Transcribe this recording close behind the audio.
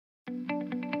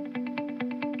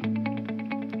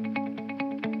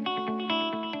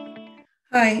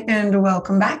Hi, and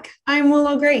welcome back. I'm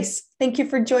Willow Grace. Thank you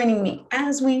for joining me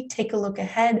as we take a look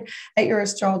ahead at your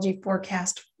astrology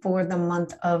forecast for the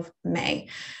month of May.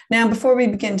 Now, before we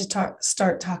begin to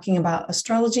start talking about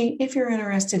astrology, if you're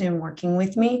interested in working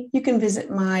with me, you can visit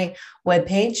my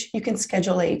webpage. You can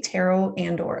schedule a tarot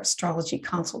and/or astrology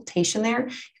consultation there.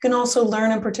 You can also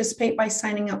learn and participate by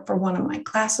signing up for one of my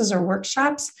classes or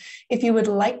workshops. If you would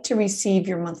like to receive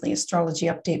your monthly astrology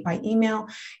update by email,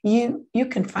 you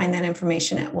can find that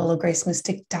information at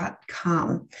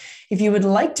willowgracemystic.com. If you would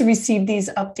like to receive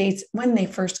these updates when they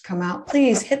first come out,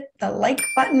 please hit the like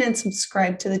button and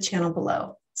subscribe to the channel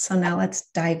below. So now let's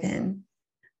dive in.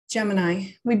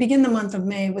 Gemini, we begin the month of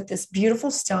May with this beautiful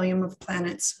stellium of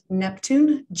planets,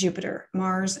 Neptune, Jupiter,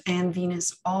 Mars, and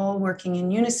Venus, all working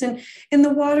in unison in the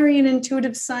watery and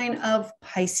intuitive sign of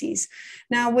Pisces.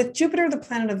 Now, with Jupiter, the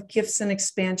planet of gifts and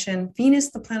expansion,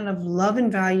 Venus, the planet of love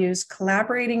and values,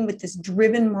 collaborating with this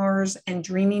driven Mars and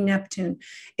dreamy Neptune,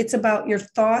 it's about your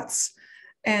thoughts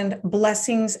and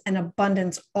blessings and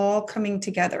abundance all coming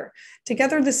together.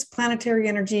 Together, this planetary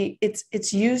energy,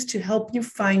 it's used to help you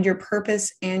find your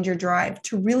purpose and your drive,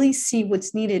 to really see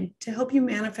what's needed to help you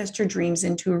manifest your dreams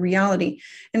into a reality.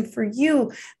 And for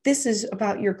you, this is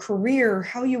about your career,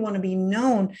 how you want to be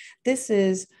known. This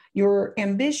is your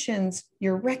ambitions,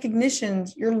 your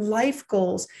recognitions, your life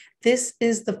goals. This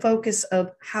is the focus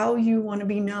of how you want to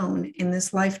be known in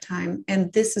this lifetime.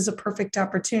 And this is a perfect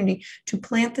opportunity to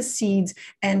plant the seeds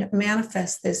and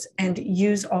manifest this and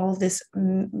use all this.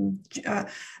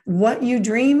 What you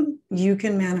dream, you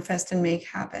can manifest and make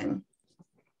happen.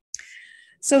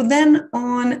 So then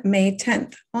on May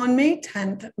 10th,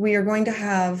 we are going to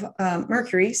have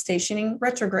Mercury stationing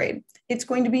retrograde. It's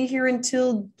going to be here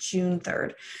until June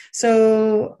 3rd.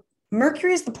 So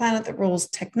Mercury is the planet that rules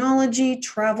technology,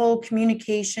 travel,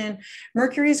 communication.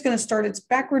 Mercury is going to start its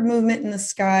backward movement in the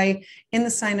sky in the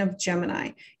sign of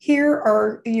Gemini.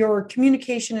 Here, your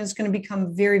communication is going to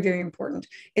become very, very important.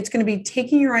 It's going to be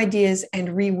taking your ideas and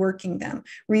reworking them,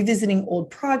 revisiting old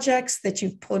projects that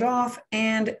you've put off,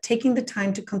 and taking the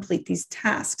time to complete these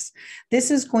tasks.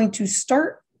 This is going to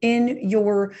start in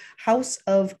your house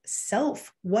of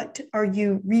self. What are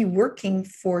you reworking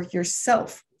for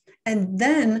yourself? And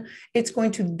then it's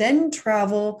going to then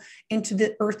travel into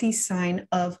the earthy sign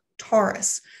of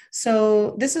Taurus.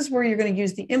 So this is where you're going to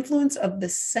use the influence of the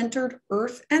centered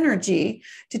earth energy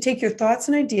to take your thoughts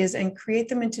and ideas and create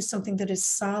them into something that is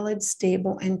solid,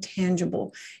 stable, and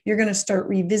tangible. You're going to start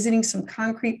revisiting some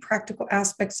concrete, practical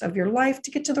aspects of your life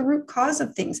to get to the root cause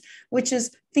of things, which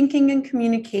is thinking and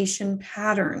communication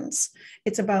patterns.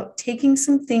 It's about taking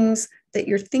some things that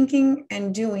you're thinking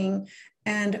and doing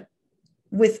and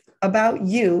about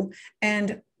you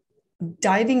and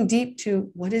diving deep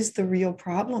to what is the real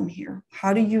problem here?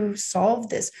 How do you solve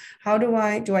this? How do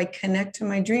I connect to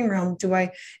my dream realm?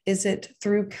 Is it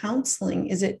through counseling?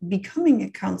 Is it becoming a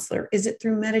counselor? Is it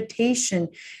through meditation?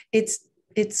 It's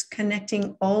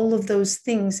connecting all of those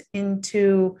things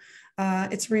into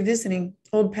it's revisiting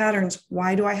old patterns.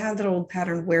 Why do I have that old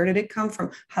pattern? Where did it come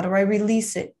from? How do I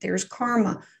release it? There's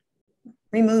karma.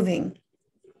 Removing.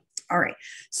 All right.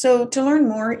 So to learn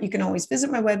more, you can always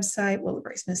visit my website,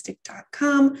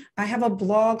 willowgracemystic.com. I have a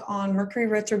blog on Mercury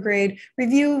retrograde,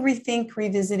 review, rethink,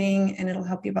 revisiting, and it'll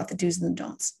help you about the do's and the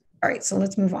don'ts. All right. So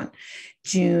let's move on.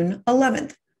 May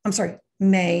 11th.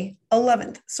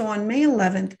 So on May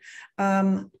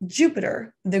 11th,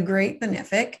 Jupiter, the great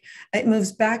benefic, it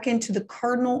moves back into the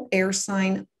cardinal air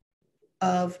sign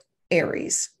of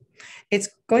Aries. It's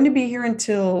going to be here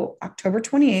until October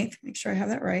 28th. Make sure I have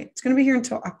that right. It's going to be here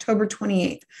until October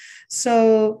 28th.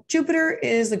 So Jupiter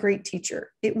is a great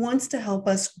teacher. It wants to help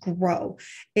us grow.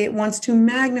 It wants to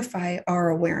magnify our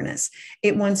awareness.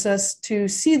 It wants us to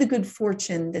see the good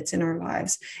fortune that's in our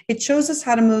lives. It shows us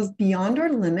how to move beyond our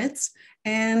limits.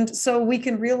 And so we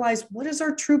can realize what is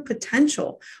our true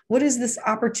potential? What is this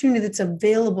opportunity that's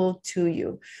available to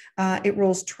you? It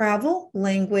rules travel,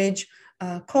 language,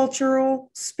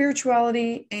 cultural,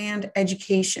 spirituality, and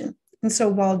education. And so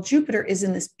while Jupiter is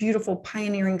in this beautiful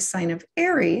pioneering sign of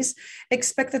Aries,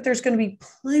 expect that there's going to be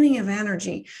plenty of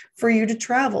energy for you to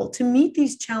travel, to meet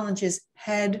these challenges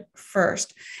head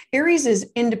first. Aries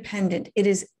is independent. It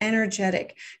is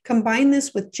energetic. Combine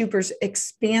this with Jupiter's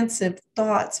expansive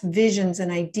thoughts, visions,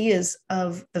 and ideas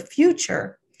of the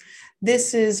future.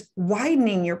 This is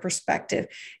widening your perspective.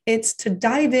 It's to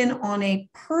dive in on a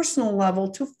personal level,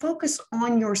 to focus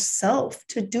on yourself,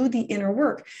 to do the inner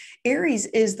work. Aries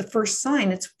is the first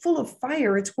sign. It's full of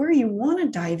fire. It's where you want to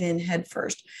dive in head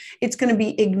first. It's going to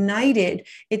be ignited.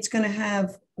 It's going to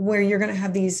have where you're going to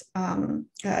have these,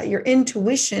 your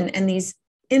intuition and these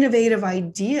innovative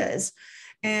ideas.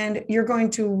 and you're going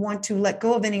to want to let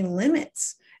go of any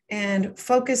limits and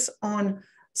focus on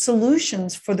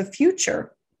solutions for the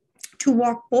future, to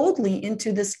walk boldly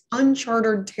into this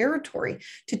uncharted territory,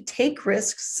 to take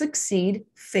risks, succeed,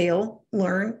 fail,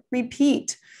 learn,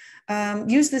 repeat.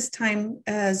 Use this time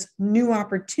as new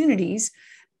opportunities.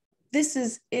 This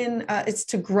is it's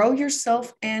to grow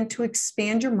yourself and to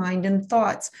expand your mind and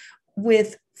thoughts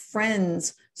with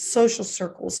friends, social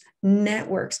circles,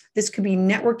 networks. This could be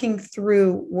networking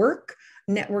through work,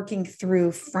 networking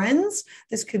through friends.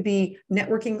 This could be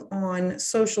networking on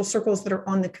social circles that are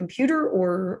on the computer,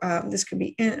 or this could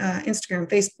be Instagram,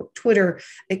 Facebook, Twitter.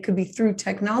 It could be through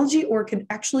technology, or it could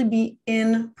actually be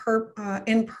in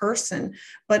person.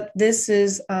 But this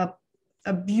is a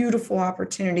beautiful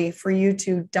opportunity for you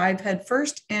to dive head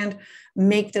first and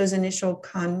make those initial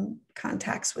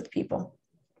contacts with people.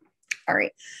 All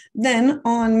right. Then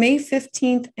on May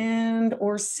 15th and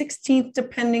or 16th,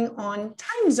 depending on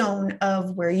time zone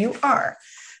of where you are.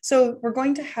 So we're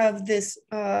going to have this,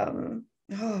 oh,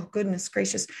 goodness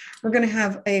gracious. We're going to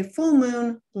have a full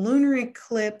moon lunar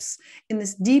eclipse in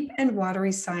this deep and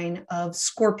watery sign of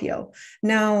Scorpio.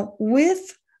 Now,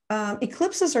 with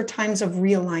eclipses are times of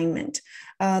realignment.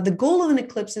 The goal of an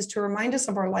eclipse is to remind us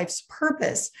of our life's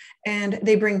purpose, and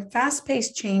they bring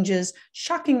fast-paced changes,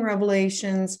 shocking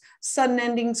revelations, sudden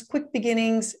endings, quick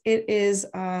beginnings.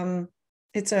 When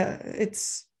it's an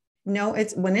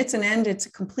end, it's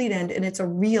a complete end, and it's a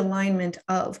realignment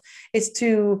of.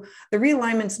 The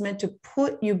realignment's meant to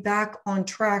put you back on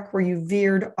track where you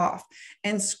veered off.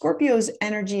 And Scorpio's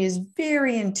energy is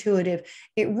very intuitive.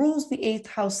 It rules the 8th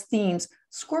house themes.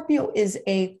 Scorpio is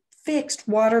a fixed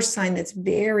water sign that's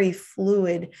very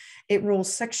fluid. It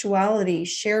rules sexuality,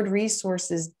 shared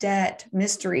resources, debt,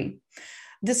 mystery.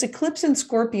 This eclipse in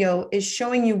Scorpio is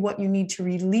showing you what you need to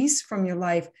release from your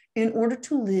life in order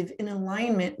to live in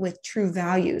alignment with true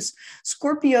values.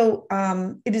 Scorpio,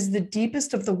 it is the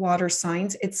deepest of the water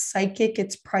signs. It's psychic,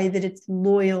 it's private, it's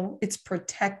loyal, it's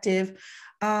protective.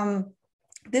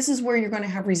 This is where you're going to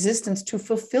have resistance to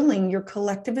fulfilling your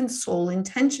collective and soul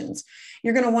intentions.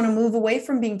 You're going to want to move away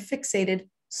from being fixated,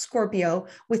 Scorpio,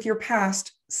 with your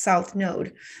past South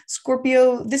Node.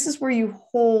 Scorpio, this is where you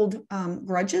hold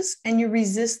grudges and you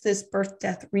resist this birth,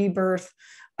 death, rebirth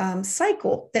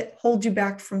cycle that holds you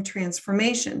back from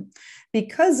transformation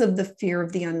because of the fear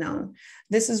of the unknown.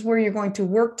 This is where you're going to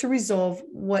work to resolve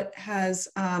what has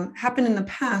happened in the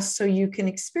past so you can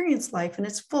experience life in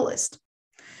its fullest.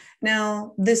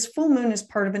 Now, this full moon is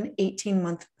part of an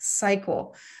 18-month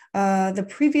cycle. The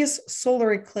previous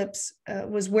solar eclipse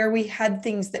was where we had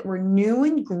things that were new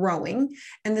and growing,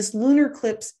 and this lunar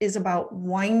eclipse is about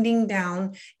winding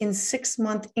down in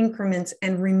 6-month increments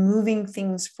and removing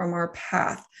things from our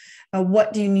path.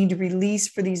 What do you need to release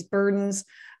for these burdens?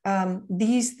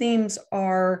 These themes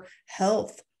are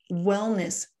health,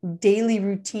 wellness, daily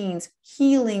routines,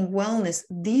 healing, wellness.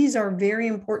 These are very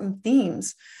important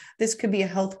themes. This could be a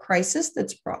health crisis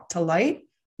that's brought to light.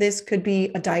 This could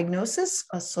be a diagnosis,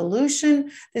 a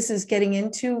solution. This is getting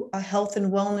into a health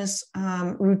and wellness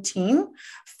routine,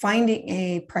 finding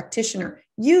a practitioner,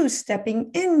 you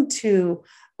stepping into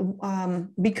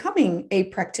becoming a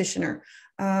practitioner.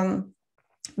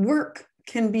 Work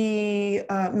can be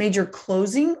major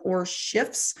closing or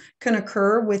shifts can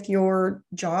occur with your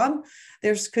job.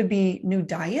 Could be new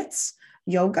diets,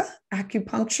 yoga,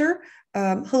 acupuncture,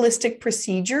 holistic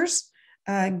procedures,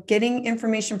 getting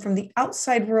information from the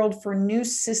outside world for new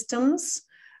systems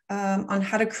on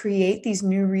how to create these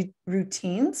new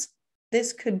routines.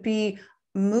 This could be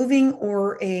moving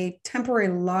or a temporary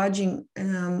lodging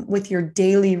with your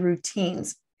daily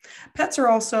routines. Pets are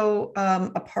also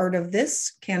a part of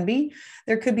this, can be.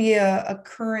 There could be a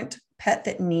current pet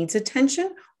that needs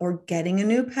attention or getting a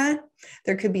new pet.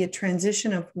 There could be a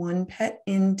transition of one pet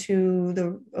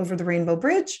over the rainbow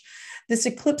bridge. This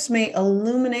eclipse may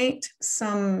illuminate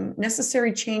some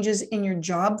necessary changes in your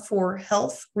job for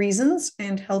health reasons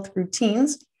and health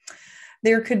routines.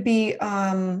 There could be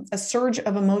a surge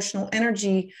of emotional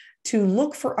energy to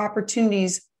look for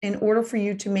opportunities in order for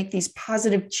you to make these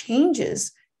positive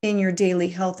changes in your daily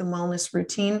health and wellness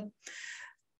routine.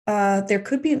 There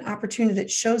could be an opportunity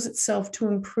that shows itself to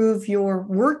improve your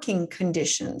working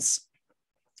conditions.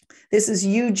 This is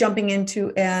you jumping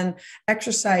into an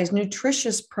exercise, a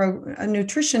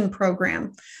nutrition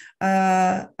program,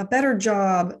 a better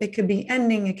job. It could be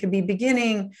ending, it could be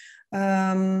beginning.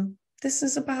 This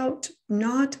is about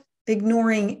not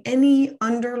ignoring any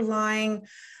underlying,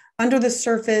 under the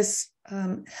surface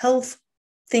health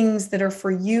things that are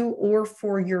for you or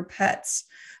for your pets.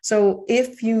 So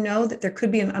if you know that there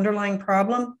could be an underlying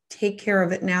problem, take care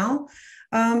of it now.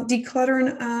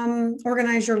 Declutter and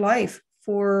organize your life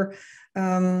for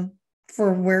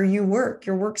where you work,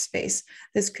 your workspace.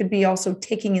 This could be also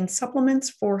taking in supplements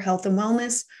for health and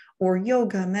wellness, or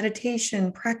yoga,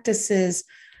 meditation practices.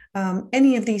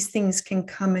 Any of these things can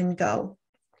come and go.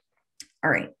 All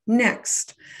right,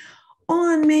 next,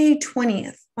 on May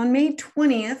 20th,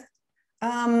 the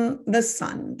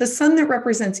sun that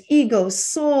represents ego,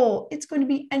 soul, it's going to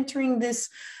be entering this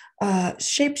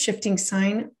shape-shifting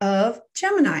sign of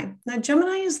Gemini. Now,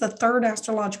 Gemini is the third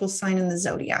astrological sign in the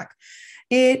zodiac.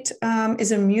 It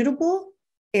is a mutable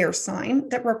air sign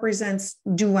that represents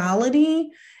duality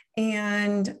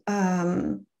and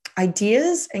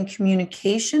ideas and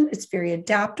communication. It's very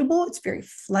adaptable. It's very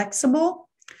flexible.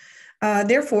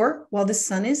 Therefore, while the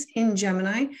sun is in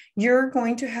Gemini, you're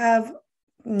going to have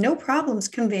no problems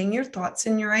conveying your thoughts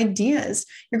and your ideas.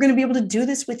 You're going to be able to do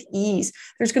this with ease.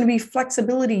 There's going to be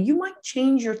flexibility. You might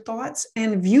change your thoughts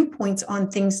and viewpoints on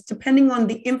things depending on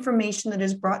the information that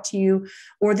is brought to you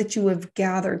or that you have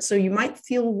gathered. So you might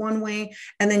feel one way,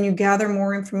 and then you gather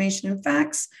more information and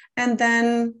facts, and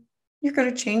then you're going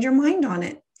to change your mind on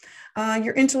it.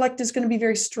 Your intellect is going to be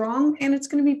very strong, and it's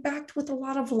going to be backed with a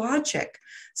lot of logic.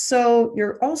 So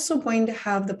you're also going to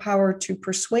have the power to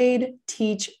persuade,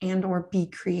 teach, and or be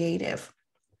creative.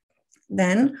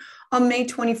 Then on May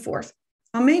 24th,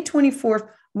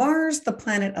 Mars, the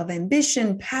planet of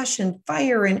ambition, passion,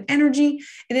 fire, and energy,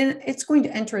 it's going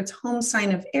to enter its home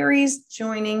sign of Aries,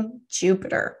 joining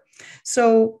Jupiter.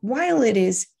 So while it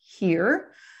is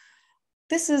here,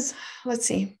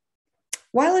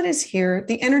 while it is here,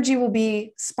 the energy will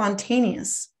be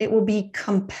spontaneous. It will be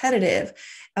competitive.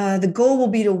 The goal will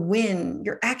be to win.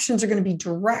 Your actions are going to be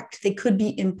direct. They could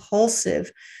be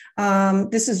impulsive.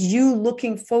 This is you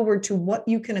looking forward to what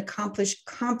you can accomplish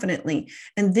confidently.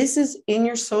 And this is in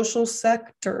your social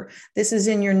sector. This is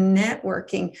in your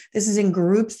networking. This is in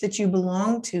groups that you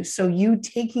belong to. So you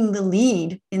taking the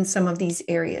lead in some of these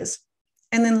areas.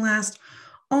 And then last,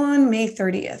 on May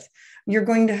 30th, you're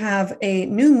going to have a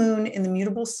new moon in the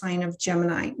mutable sign of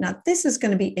Gemini. Now, this is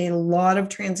going to be a lot of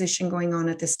transition going on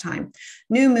at this time.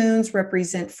 New moons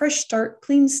represent fresh start,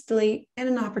 clean slate, and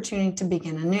an opportunity to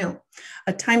begin anew,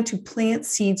 a time to plant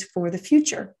seeds for the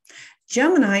future.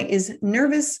 Gemini is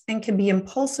nervous and can be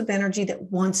impulsive energy that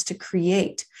wants to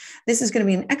create. This is going to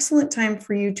be an excellent time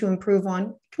for you to improve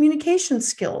on communication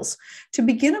skills, to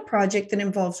begin a project that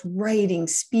involves writing,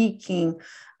 speaking,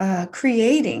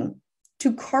 creating,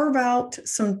 to carve out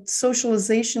some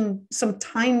socialization, some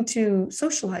time to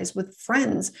socialize with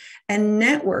friends and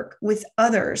network with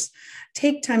others.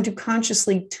 Take time to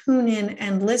consciously tune in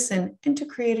and listen, and to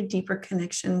create a deeper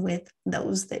connection with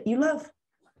those that you love.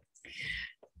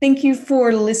 Thank you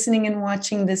for listening and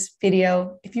watching this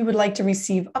video. If you would like to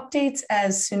receive updates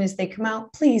as soon as they come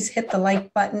out, please hit the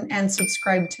like button and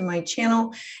subscribe to my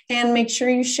channel. And make sure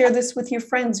you share this with your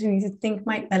friends who you think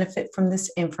might benefit from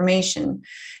this information.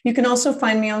 You can also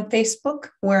find me on Facebook,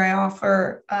 where I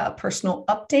offer personal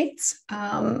updates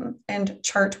and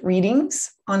chart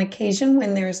readings on occasion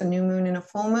when there's a new moon and a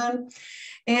full moon.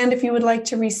 And if you would like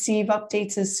to receive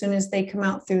updates as soon as they come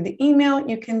out through the email,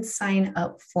 you can sign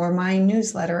up for my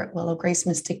newsletter at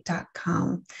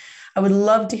willowgracemystic.com. I would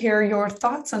love to hear your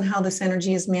thoughts on how this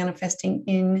energy is manifesting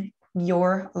in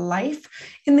your life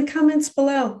in the comments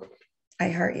below. I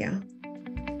heart you.